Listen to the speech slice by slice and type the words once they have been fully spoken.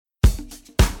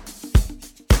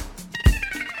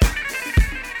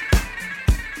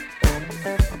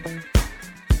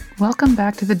Welcome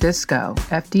back to the Disco,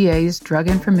 FDA's Drug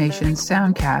Information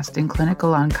Soundcast in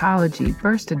Clinical Oncology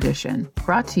Burst Edition,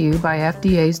 brought to you by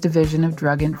FDA's Division of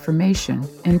Drug Information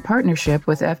in partnership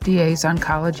with FDA's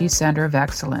Oncology Center of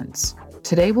Excellence.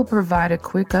 Today we'll provide a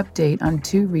quick update on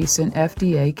two recent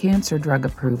FDA cancer drug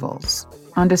approvals.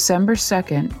 On December 2,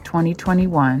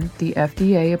 2021, the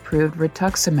FDA approved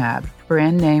rituximab,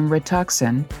 brand name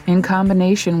Rituxan, in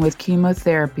combination with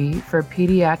chemotherapy for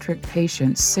pediatric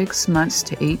patients 6 months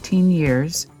to 18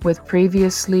 years with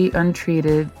previously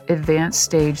untreated advanced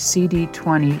stage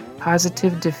CD20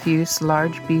 positive diffuse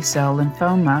large B-cell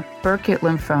lymphoma, Burkitt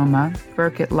lymphoma,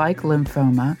 Burkitt-like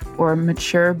lymphoma, or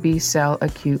mature B-cell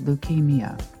acute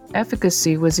leukemia.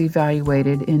 Efficacy was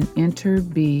evaluated in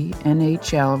INTER-B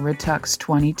NHL Ritux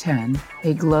 2010,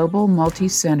 a global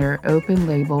multi-center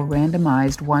open-label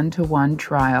randomized 1-to-1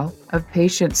 trial of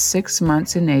patients 6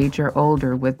 months in age or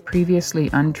older with previously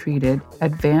untreated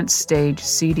advanced stage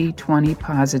CD20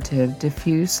 positive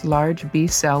diffuse large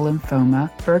B-cell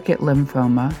lymphoma, Burkitt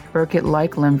lymphoma,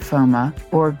 Burkitt-like lymphoma,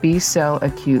 or B-cell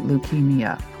acute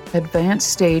leukemia. Advanced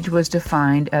stage was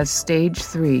defined as stage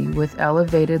 3 with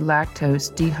elevated lactose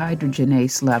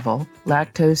dehydrogenase level,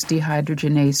 lactose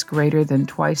dehydrogenase greater than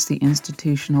twice the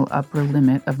institutional upper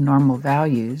limit of normal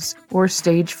values, or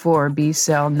stage 4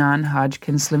 B-cell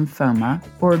non-Hodgkin's lymphoma,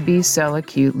 or B-cell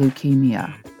acute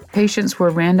leukemia. Patients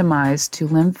were randomized to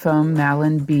lymphome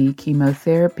malin B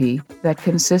chemotherapy that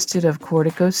consisted of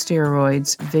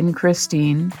corticosteroids,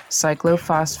 vincristine,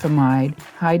 cyclophosphamide,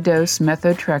 high-dose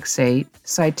methotrexate,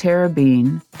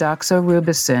 cytarabine,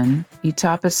 doxorubicin,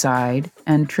 etoposide,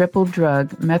 and triple-drug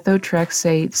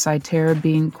methotrexate,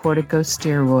 cytarabine,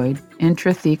 corticosteroid,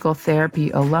 intrathecal therapy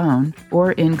alone,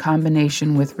 or in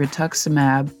combination with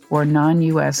rituximab or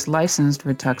non-U.S. licensed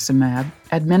rituximab,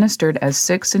 administered as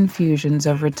 6 infusions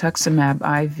of rituximab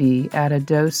IV at a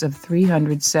dose of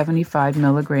 375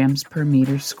 milligrams per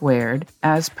meter squared,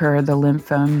 as per the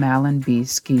lymphome malin B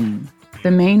scheme. The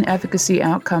main efficacy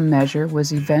outcome measure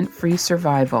was event-free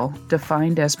survival,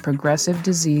 defined as progressive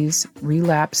disease,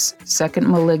 relapse, second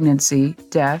malignancy,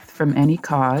 death from any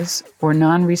cause, or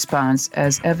non-response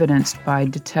as evidenced by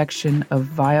detection of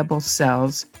viable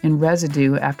cells in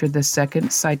residue after the second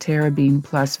cytarabine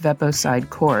plus veposide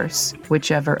course,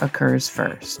 whichever occurs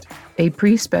first. A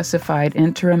pre-specified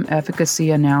interim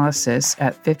efficacy analysis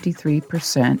at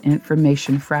 53%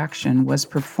 information fraction was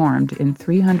performed in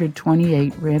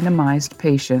 328 randomized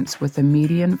patients with a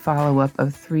median follow-up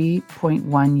of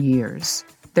 3.1 years.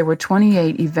 There were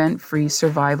 28 event-free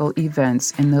survival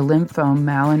events in the lymphome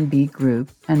malin B group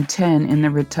and 10 in the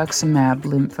rituximab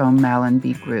lymphome malin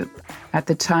B group. At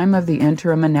the time of the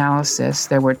interim analysis,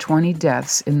 there were 20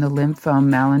 deaths in the lymphome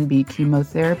malin B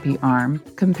chemotherapy arm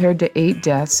compared to 8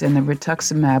 deaths in the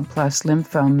rituximab plus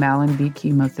lymphome malin B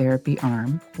chemotherapy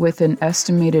arm, with an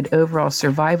estimated overall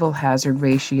survival hazard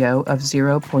ratio of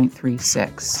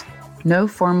 0.36. No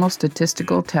formal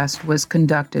statistical test was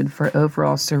conducted for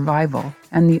overall survival,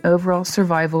 and the overall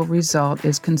survival result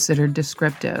is considered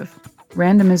descriptive.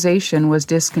 Randomization was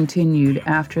discontinued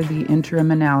after the interim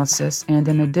analysis, and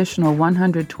an additional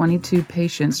 122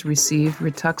 patients received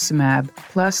rituximab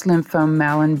plus lymphome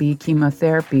malin B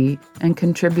chemotherapy and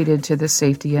contributed to the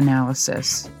safety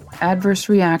analysis. Adverse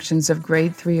reactions of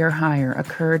grade 3 or higher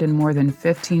occurred in more than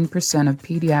 15% of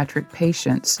pediatric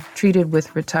patients treated with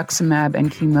rituximab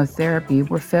and chemotherapy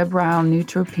were febrile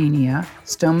neutropenia,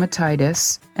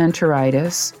 stomatitis,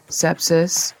 enteritis,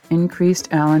 sepsis, increased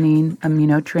alanine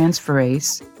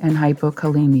aminotransferase, and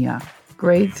hypokalemia.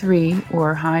 Grade 3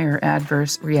 or higher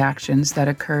adverse reactions that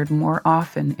occurred more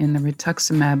often in the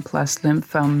rituximab plus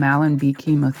lymphome malin B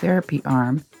chemotherapy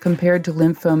arm compared to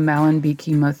lymphome malin B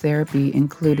chemotherapy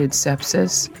included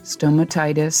sepsis,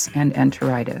 stomatitis, and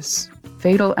enteritis.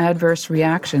 Fatal adverse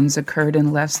reactions occurred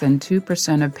in less than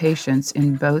 2% of patients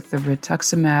in both the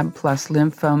rituximab plus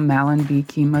lymphome malin B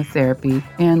chemotherapy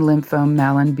and lymphome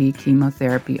malin B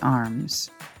chemotherapy arms.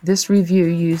 This review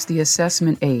used the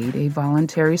assessment aid, a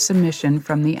voluntary submission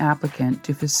from the applicant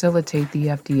to facilitate the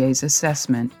FDA's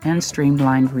assessment and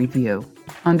streamlined review.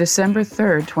 On December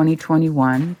 3,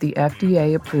 2021, the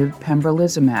FDA approved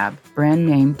pembrolizumab, brand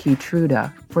name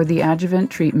Keytruda, for the adjuvant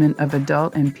treatment of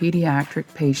adult and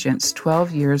pediatric patients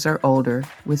 12 years or older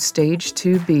with stage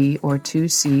 2B or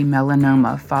 2C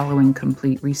melanoma following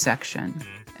complete resection.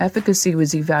 Efficacy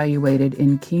was evaluated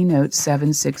in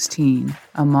KEYNOTE-716,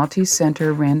 a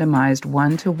multi-center randomized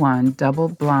 1-to-1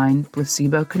 double-blind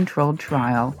placebo-controlled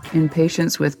trial in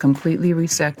patients with completely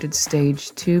resected stage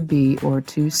 2B or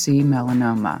 2C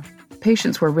melanoma.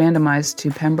 patients were randomized to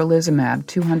pembrolizumab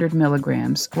 200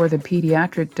 milligrams or the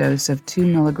pediatric dose of 2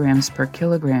 milligrams per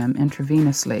kilogram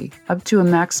intravenously, up to a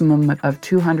maximum of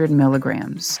 200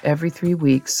 milligrams every 3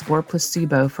 weeks, or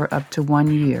placebo for up to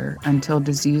 1 year until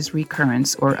disease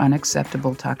recurrence or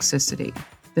unacceptable toxicity.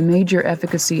 The major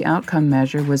efficacy outcome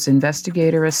measure was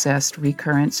investigator-assessed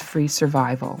recurrence-free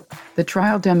survival. The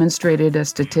trial demonstrated a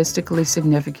statistically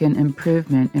significant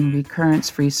improvement in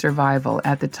recurrence-free survival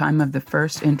at the time of the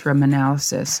first interim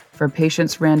analysis for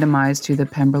patients randomized to the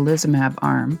pembrolizumab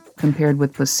arm compared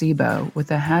with placebo, with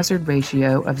a hazard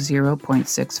ratio of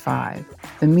 0.65.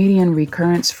 The median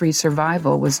recurrence-free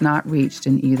survival was not reached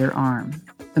in either arm.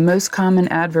 The most common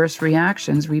adverse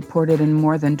reactions reported in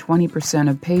more than 20%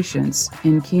 of patients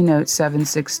in Keynote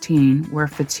 716 were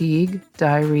fatigue,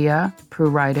 diarrhea,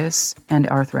 pruritus, and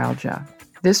arthralgia.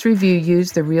 This review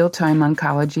used the Real-Time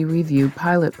Oncology Review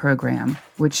pilot program,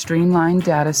 which streamlined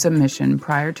data submission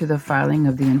prior to the filing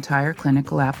of the entire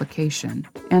clinical application,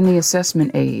 and the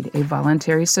assessment aid, a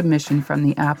voluntary submission from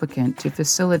the applicant to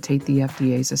facilitate the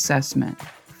FDA's assessment.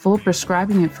 Full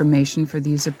prescribing information for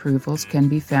these approvals can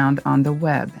be found on the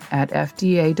web at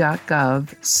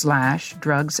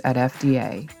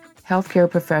fda.gov/drugs@FDA.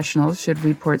 Healthcare professionals should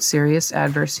report serious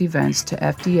adverse events to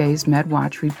FDA's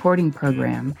MedWatch reporting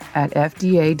program at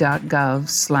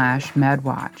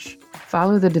fda.gov/medwatch.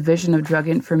 Follow the Division of Drug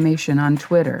Information on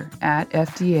Twitter at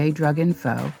FDA Drug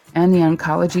Info and the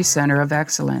Oncology Center of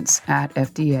Excellence at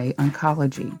FDA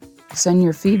Oncology. Send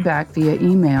your feedback via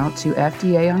email to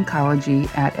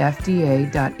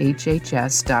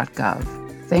fdaoncology@fda.hhs.gov.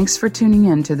 Thanks for tuning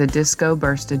in to the Disco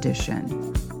Burst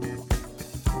Edition.